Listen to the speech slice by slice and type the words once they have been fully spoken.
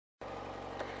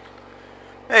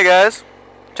Hey guys,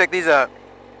 check these out.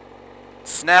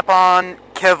 Snap-on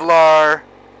Kevlar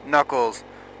knuckles.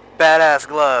 Badass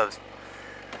gloves.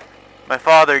 My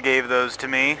father gave those to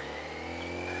me. I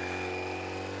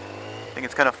think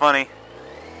it's kind of funny.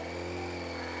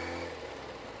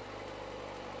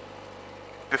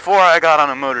 Before I got on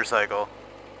a motorcycle,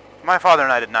 my father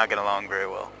and I did not get along very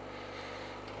well.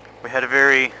 We had a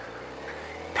very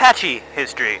patchy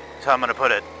history, is how I'm going to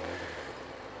put it.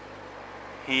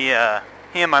 He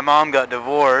and my mom got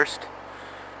divorced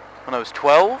when I was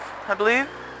 12, I believe.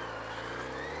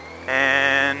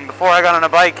 And before I got on a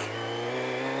bike,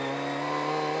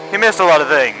 he missed a lot of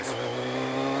things.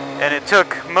 And it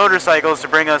took motorcycles to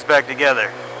bring us back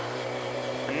together.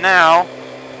 And now,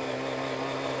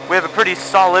 we have a pretty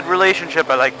solid relationship,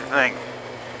 I like to think.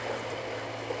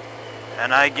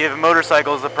 And I give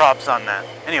motorcycles the props on that.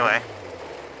 Anyway,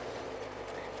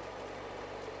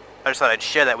 I just thought I'd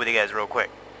share that with you guys real quick.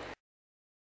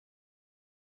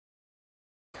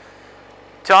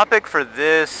 Topic for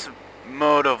this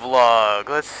motovlog.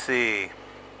 Let's see.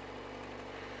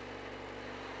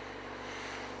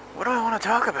 What do I want to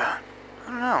talk about? I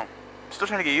don't know. I'm still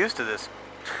trying to get used to this.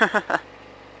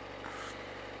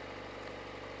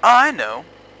 I know.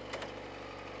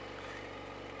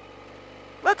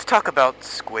 Let's talk about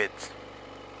squids.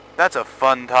 That's a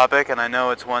fun topic, and I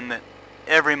know it's one that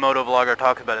every motovlogger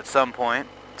talks about at some point.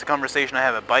 It's a conversation I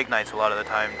have at bike nights a lot of the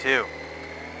time, too.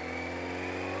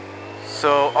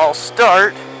 So, I'll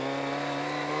start.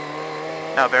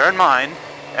 Now, bear in mind,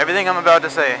 everything I'm about to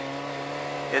say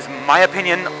is my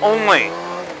opinion only.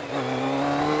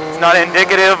 It's not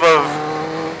indicative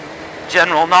of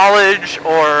general knowledge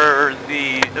or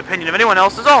the opinion of anyone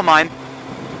else. It's all mine.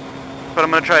 But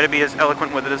I'm going to try to be as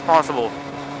eloquent with it as possible.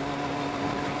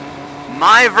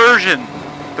 My version,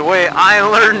 the way I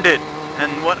learned it,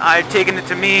 and what I've taken it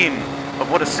to mean of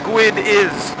what a squid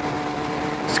is.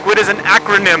 Squid is an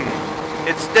acronym.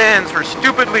 It stands for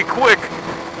stupidly quick,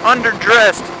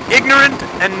 underdressed, ignorant,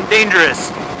 and dangerous.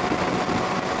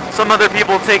 Some other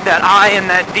people take that I and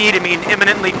that D to mean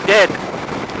imminently dead.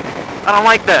 I don't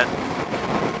like that.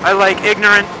 I like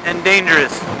ignorant and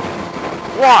dangerous.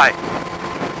 Why?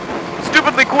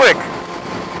 Stupidly quick.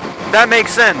 That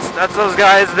makes sense. That's those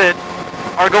guys that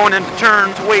are going into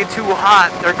turns way too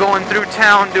hot. They're going through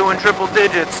town doing triple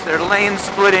digits. They're lane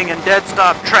splitting and dead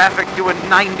stop traffic doing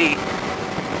 90.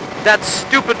 That's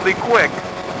stupidly quick.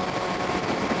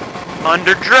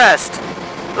 Underdressed.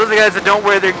 Those are the guys that don't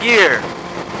wear their gear.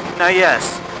 Now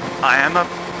yes, I am a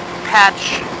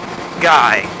patch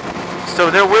guy.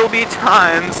 So there will be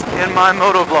times in my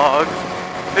motovlogs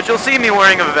that you'll see me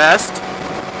wearing a vest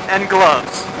and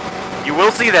gloves. You will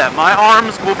see that. My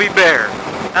arms will be bare.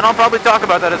 And I'll probably talk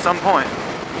about that at some point.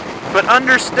 But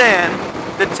understand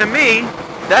that to me,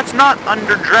 that's not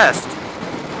underdressed.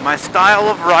 My style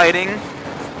of riding,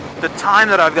 the time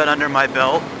that I've got under my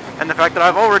belt, and the fact that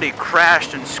I've already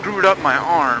crashed and screwed up my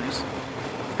arms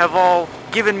have all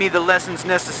given me the lessons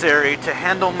necessary to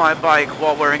handle my bike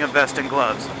while wearing a vest and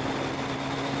gloves.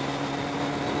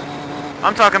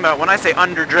 I'm talking about, when I say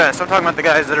underdressed, I'm talking about the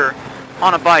guys that are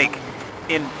on a bike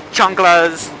in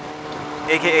chanclas,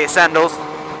 aka sandals,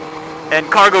 and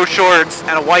cargo shorts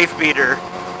and a wife beater,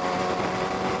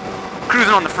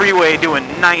 cruising on the freeway doing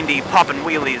 90, popping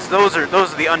wheelies. Those are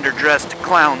the underdressed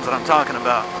clowns that I'm talking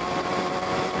about.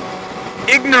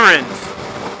 Ignorant.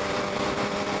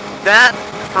 That,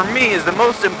 for me, is the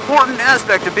most important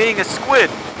aspect of being a squid.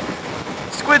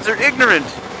 Squids are ignorant.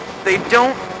 They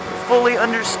don't fully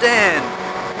understand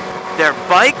their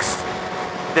bikes,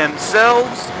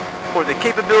 themselves, or the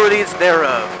capabilities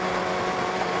thereof.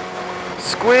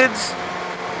 Squids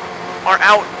are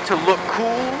out to look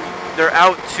cool. They're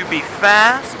out to be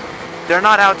fast. They're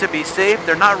not out to be safe.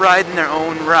 They're not riding their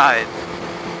own ride.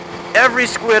 Every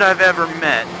squid I've ever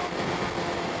met,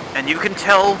 and you can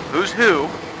tell who's who,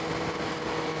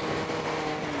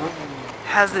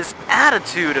 has this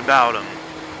attitude about them.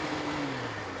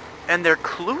 And they're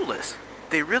clueless.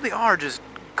 They really are just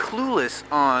clueless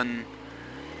on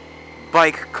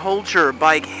bike culture,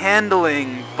 bike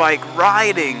handling, bike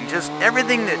riding, just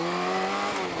everything that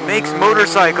makes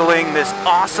motorcycling this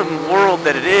awesome world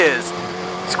that it is.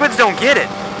 Squids don't get it.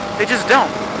 They just don't.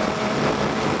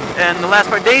 And the last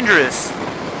part, dangerous.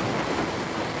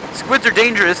 Squids are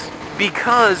dangerous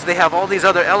because they have all these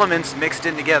other elements mixed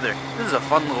in together. This is a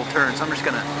fun little turn, so I'm just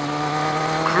gonna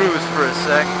cruise for a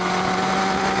sec.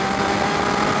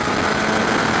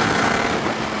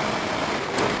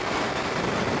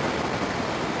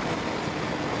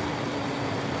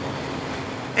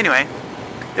 Anyway,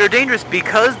 they're dangerous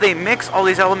because they mix all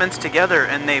these elements together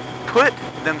and they put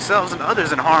themselves and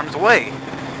others in harm's way.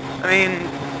 I mean,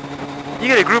 You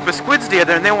get a group of squids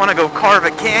together and they want to go carve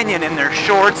a canyon in their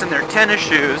shorts and their tennis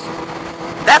shoes.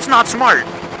 That's not smart.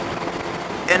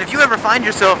 And if you ever find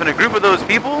yourself in a group of those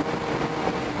people,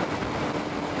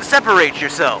 separate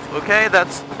yourself, okay?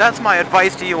 That's my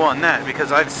advice to you on that,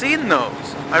 because I've seen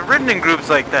those. I've ridden in groups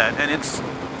like that, and it's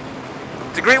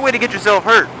a great way to get yourself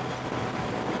hurt.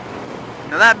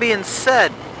 Now that being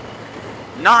said,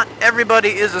 not everybody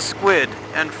is a squid,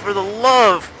 and for the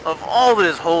love of all that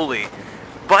is holy,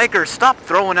 bikers, stop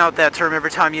throwing out that term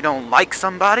every time you don't like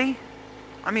somebody.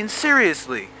 I mean,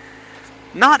 seriously.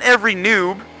 Not every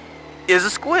noob is a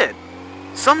squid.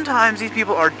 Sometimes these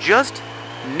people are just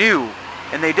new,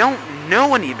 and they don't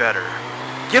know any better.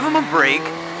 Give them a break,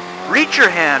 reach your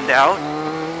hand out,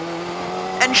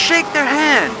 and shake their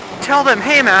hand. Tell them,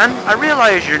 hey man, I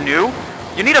realize you're new.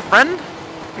 You need a friend?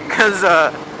 Because,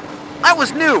 I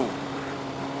was new.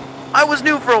 I was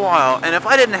new for a while, and if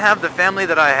I didn't have the family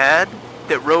that I had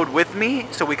that rode with me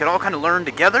so we could all kind of learn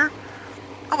together,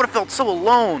 I would have felt so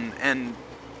alone and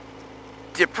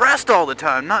depressed all the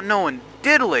time, not knowing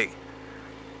diddly.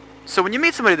 So when you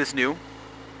meet somebody that's new,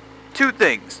 two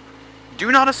things.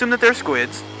 Do not assume that they're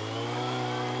squids,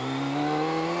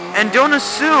 and don't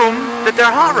assume that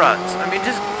they're hot rods. I mean,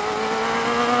 just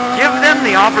give them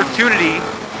the opportunity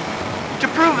to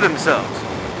prove themselves.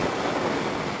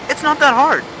 It's not that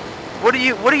hard. What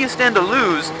do you stand to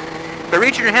lose by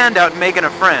reaching your hand out and making a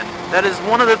friend? That is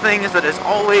one of the things that has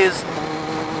always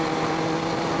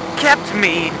kept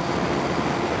me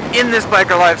in this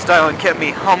biker lifestyle and kept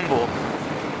me humble,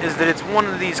 is that it's one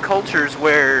of these cultures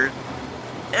where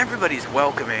everybody's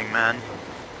welcoming, man.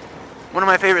 One of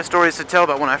my favorite stories to tell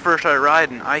about when I first started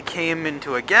riding, I came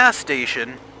into a gas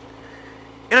station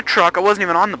in a truck. I wasn't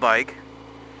even on the bike,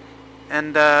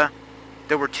 and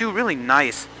there were two really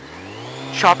nice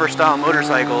chopper-style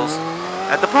motorcycles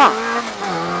at the pump.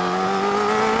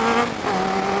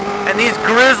 And these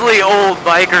grizzly old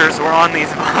bikers were on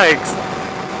these bikes,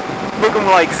 looking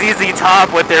like ZZ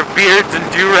Top with their beards and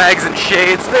do-rags and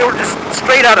shades. They were just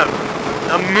straight out of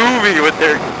a movie with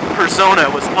their persona.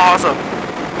 It was awesome.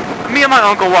 Me and my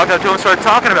uncle walked up to him and started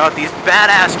talking about these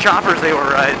badass choppers they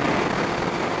were riding.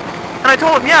 And I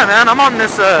told him, yeah man, I'm on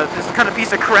this kind of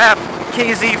piece of crap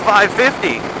KZ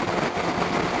 550.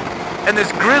 And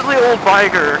this grizzly old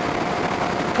biker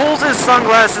pulls his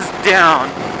sunglasses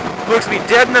down, looks me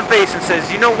dead in the face and says,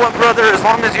 you know what brother, as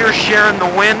long as you're sharing the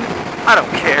wind, I don't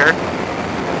care.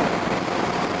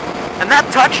 And that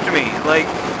touched me. Like,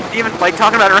 even like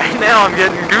talking about it right now, I'm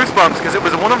getting goosebumps because it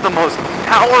was one of the most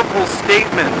powerful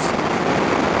statements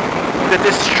that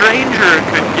this stranger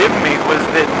could give me, was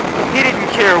that he didn't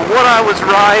care what I was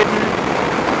riding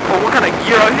or what kind of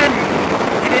gear.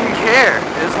 He didn't care.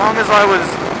 As long as I was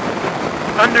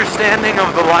understanding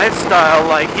of the lifestyle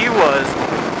like he was,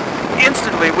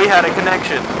 instantly we had a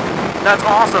connection. That's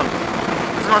awesome.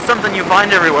 It's not something you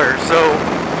find everywhere, so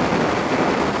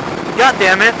God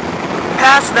damn it,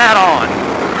 pass that on.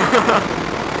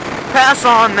 Pass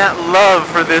on that love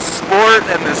for this sport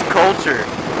and this culture.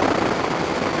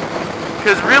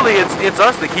 Because really it's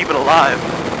us that keep it alive.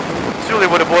 It's really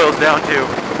what it boils down to.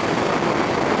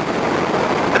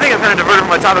 I think I've kind of diverted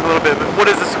from my topic a little bit, but what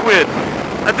is a squid?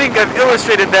 I think I've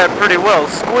illustrated that pretty well.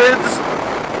 Squids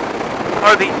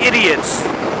are the idiots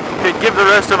that give the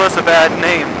rest of us a bad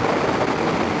name.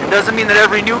 It doesn't mean that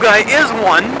every new guy is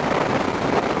one.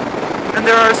 And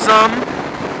there are some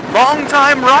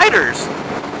long-time riders,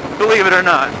 believe it or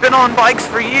not, been on bikes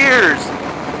for years.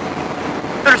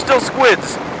 They're still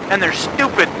squids, and they're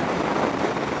stupid.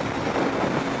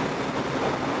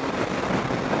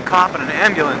 Cop and an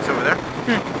ambulance over there.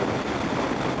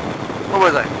 What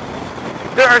was I?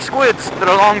 There are squids that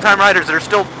are long-time riders that are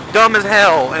still dumb as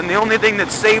hell, and the only thing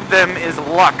that saved them is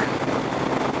luck.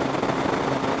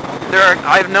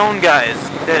 I've known guys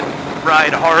that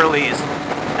ride Harleys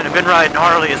and have been riding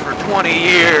Harleys for 20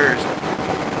 years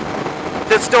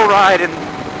that still ride in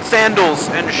sandals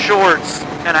and shorts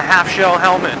and a half-shell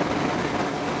helmet.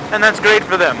 And that's great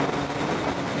for them.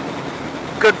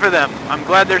 Good for them. I'm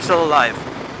glad they're still alive.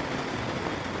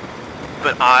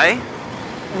 But I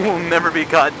will never be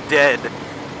caught dead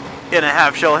in a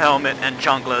half-shell helmet and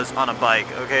chanclas on a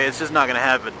bike, okay? It's just not gonna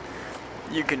happen.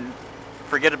 You can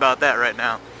forget about that right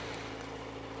now.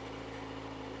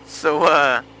 So,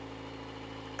 I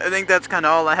think that's kind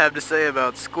of all I have to say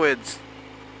about squids.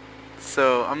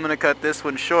 So, I'm gonna cut this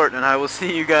one short, and I will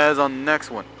see you guys on the next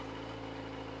one.